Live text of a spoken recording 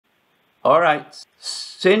All right.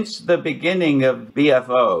 Since the beginning of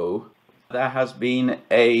BFO, there has been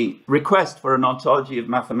a request for an ontology of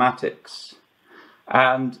mathematics.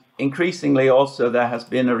 And increasingly also there has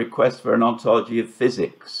been a request for an ontology of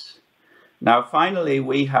physics. Now, finally,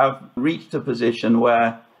 we have reached a position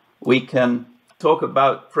where we can talk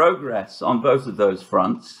about progress on both of those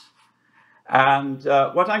fronts. And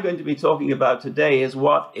what I'm going to be talking about today is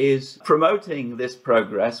what is promoting this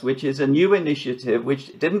progress, which is a new initiative,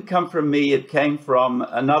 which didn't come from me, it came from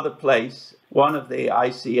another place, one of the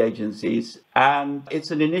IC agencies. And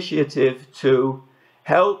it's an initiative to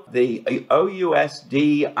help the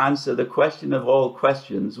OUSD answer the question of all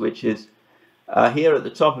questions, which is here at the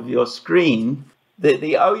top of your screen.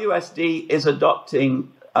 The OUSD is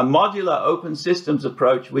adopting a modular open systems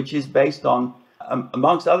approach, which is based on,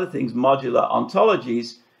 amongst other things, modular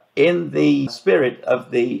ontologies in the spirit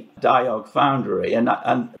of the DIOWG Foundry. And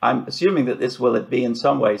I'm assuming that this will be in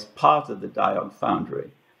some ways part of the DIOWG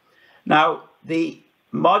Foundry. Now, the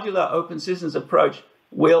modular open systems approach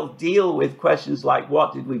will deal with questions like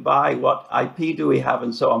what did we buy, what IP do we have,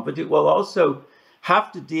 and so on. But it will also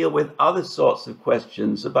have to deal with other sorts of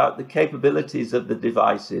questions about the capabilities of the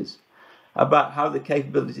devices, about how the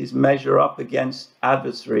capabilities measure up against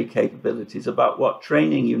adversary capabilities, about what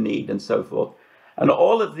training you need, and so forth. And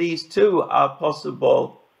all of these, too, are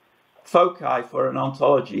possible foci for an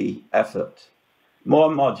ontology effort, more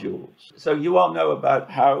modules. So you all know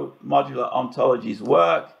about how modular ontologies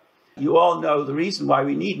work. You all know the reason why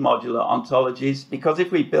we need modular ontologies, because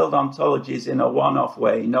if we build ontologies in a one-off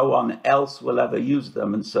way, no one else will ever use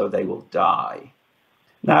them, and so they will die.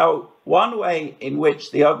 Now, one way in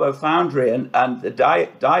which the OBO Foundry and the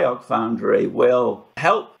DIOWG Foundry will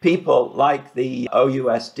help people like the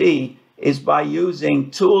OUSD is by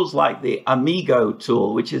using tools like the Amigo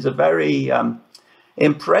tool, which is a very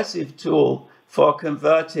impressive tool for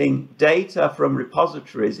converting data from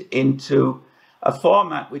repositories into a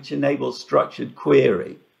format which enables structured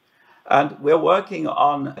query. And we're working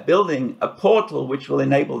on building a portal which will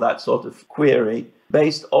enable that sort of query,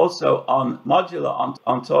 based also on modular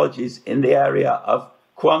ontologies in the area of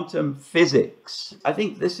quantum physics. I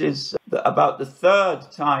think this is about the third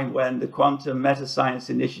time when the Quantum Metascience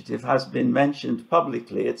Initiative has been mentioned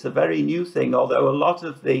publicly. It's a very new thing, although a lot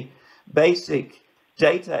of the basic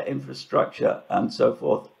data infrastructure and so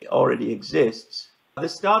forth already exists. The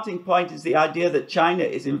starting point is the idea that China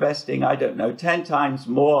is investing, I don't know, 10 times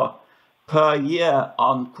more per year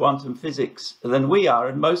on quantum physics than we are,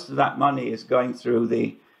 and most of that money is going through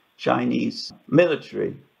the Chinese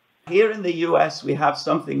military. Here in the US, we have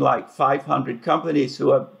something like 500 companies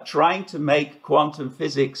who are trying to make quantum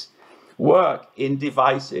physics work in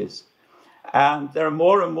devices. And there are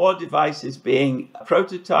more and more devices being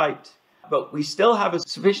prototyped, but we still have a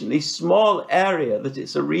sufficiently small area that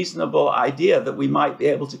it's a reasonable idea that we might be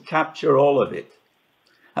able to capture all of it.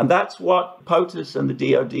 And that's what POTUS and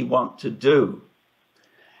the DoD want to do.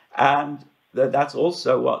 And that's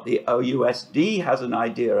also what the OUSD has an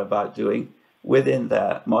idea about doing within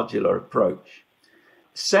their modular approach.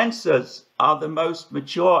 Sensors are the most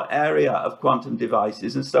mature area of quantum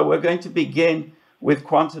devices, and so we're going to begin with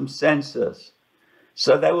quantum sensors.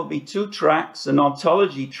 So there will be two tracks, an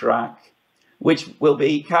ontology track, which will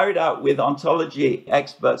be carried out with ontology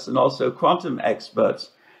experts and also quantum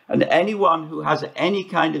experts. And anyone who has any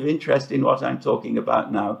kind of interest in what I'm talking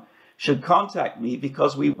about now should contact me,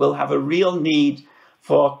 because we will have a real need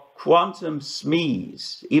for quantum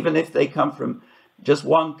SMEs. Even if they come from just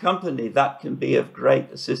one company, that can be of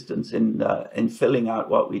great assistance in filling out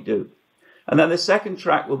what we do. And then the second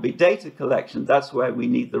track will be data collection. That's where we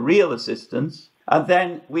need the real assistance. And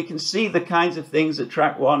then we can see the kinds of things that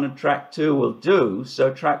track 1 and track 2 will do.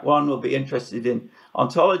 So track 1 will be interested in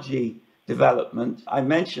ontology development. I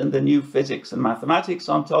mentioned the new physics and mathematics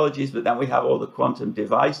ontologies, but then we have all the quantum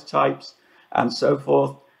device types and so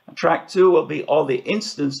forth. And track 2 will be all the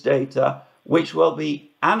instance data, which will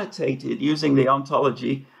be annotated using the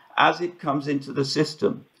ontology as it comes into the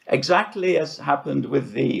system. Exactly as happened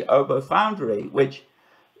with the OBO Foundry, which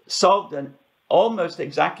solved an almost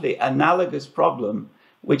exactly analogous problem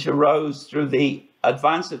which arose through the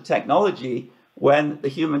advance of technology when the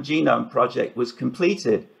Human Genome Project was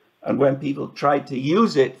completed and when people tried to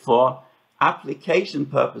use it for application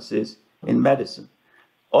purposes in medicine.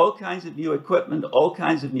 All kinds of new equipment, all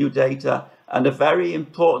kinds of new data, and a very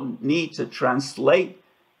important need to translate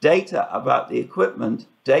data about the equipment,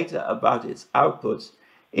 data about its outputs,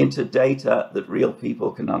 into data that real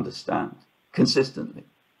people can understand consistently.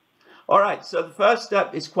 All right, so the first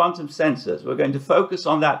step is quantum sensors. We're going to focus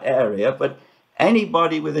on that area, but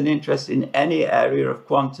anybody with an interest in any area of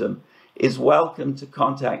quantum is welcome to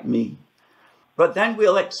contact me. But then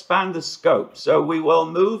we'll expand the scope. So we will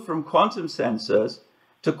move from quantum sensors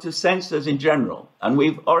to sensors in general. And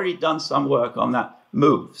we've already done some work on that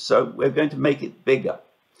move. So we're going to make it bigger,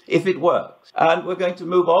 if it works. And we're going to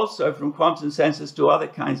move also from quantum sensors to other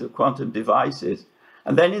kinds of quantum devices.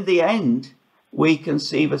 And then in the end, we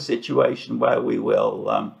conceive a situation where we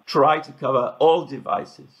will try to cover all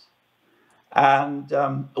devices. And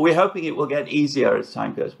we're hoping it will get easier as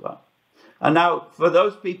time goes by. And now, for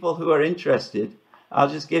those people who are interested, I'll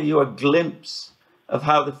just give you a glimpse of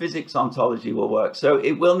how the physics ontology will work. So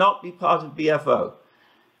it will not be part of BFO.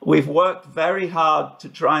 We've worked very hard to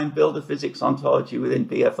try and build a physics ontology within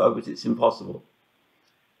BFO, but it's impossible.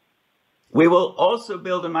 We will also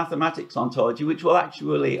build a mathematics ontology, which will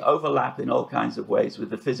actually overlap in all kinds of ways with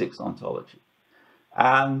the physics ontology.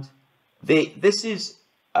 And this is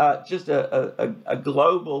just a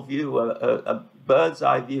global view, a bird's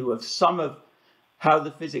eye view of some of how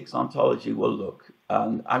the physics ontology will look.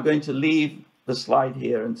 And I'm going to leave the slide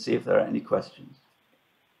here and see if there are any questions.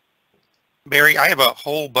 Barry, I have a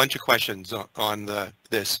whole bunch of questions on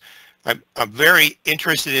this. I'm very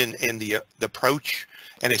interested in the approach,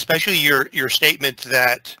 and especially your statement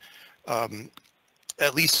that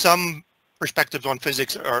at least some perspectives on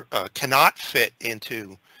physics cannot fit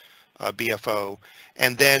into BFO.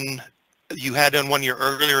 And then you had on one of your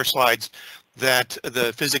earlier slides that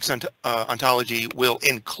the physics ontology will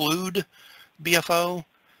include BFO,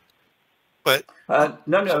 but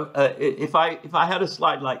no. If I had a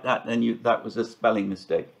slide like that, then that was a spelling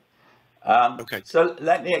mistake. Okay. So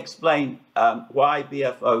let me explain why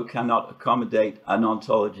BFO cannot accommodate an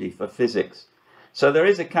ontology for physics. So there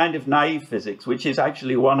is a kind of naive physics, which is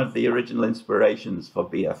actually one of the original inspirations for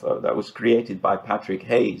BFO that was created by Patrick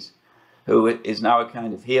Hayes, who is now a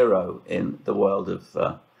kind of hero in the world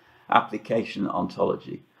of application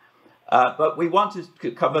ontology. But we want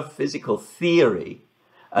to cover physical theory,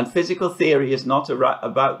 and physical theory is not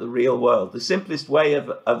about the real world. The simplest way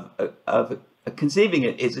of conceiving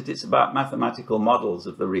it is that it's about mathematical models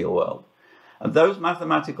of the real world. And those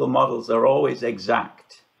mathematical models are always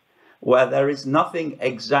exact, where there is nothing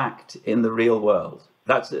exact in the real world.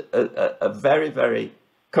 That's a very, very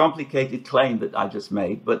complicated claim that I just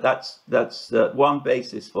made, but that's one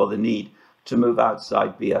basis for the need to move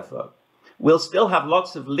outside BFO. We'll still have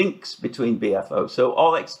lots of links between BFO, so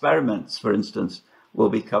all experiments, for instance, will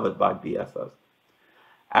be covered by BFO.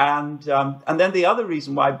 And then the other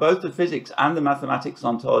reason why both the physics and the mathematics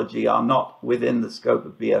ontology are not within the scope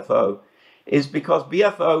of BFO is because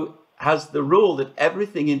BFO has the rule that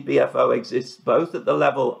everything in BFO exists both at the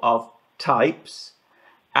level of types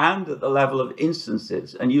and at the level of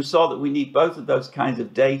instances. And you saw that we need both of those kinds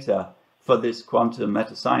of data for this Quantum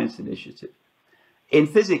Metascience Initiative. In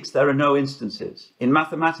physics, there are no instances. In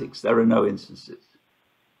mathematics, there are no instances.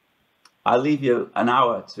 I'll leave you an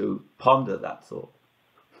hour to ponder that thought.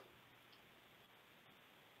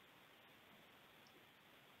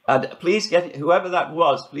 And please whoever that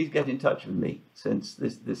was, please get in touch with me, since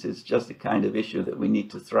this is just a kind of issue that we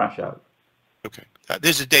need to thrash out. Okay.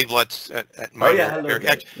 This is Dave Lutz at my. Oh yeah, hello.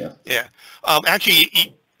 Yeah.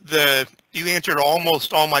 Actually, you answered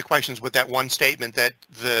almost all my questions with that one statement that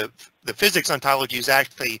the physics ontology is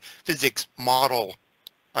actually physics model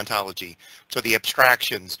ontology, so the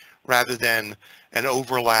abstractions rather than an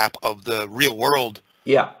overlap of the real world.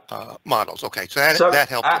 Yeah. Models. Okay, so that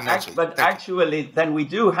helped immensely. But actually, then we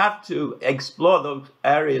do have to explore those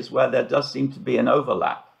areas where there does seem to be an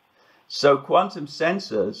overlap. So quantum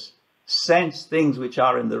sensors sense things which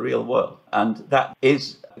are in the real world, and that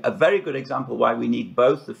is a very good example why we need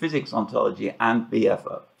both the physics ontology and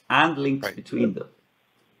BFO and links between them.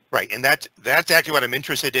 Right, and that's actually what I'm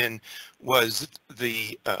interested in, was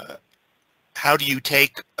the how do you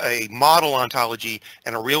take a model ontology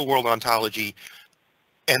and a real world ontology,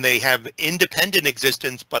 and they have independent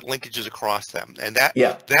existence but linkages across them, and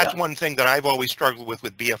that's one thing that I've always struggled with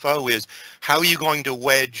BFO is how are you going to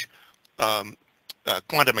wedge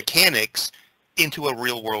quantum mechanics into a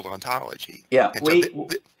real world ontology? Yeah,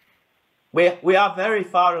 we are very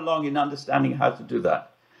far along in understanding how to do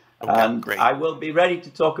that. Okay, and great. I will be ready to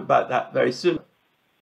talk about that very soon.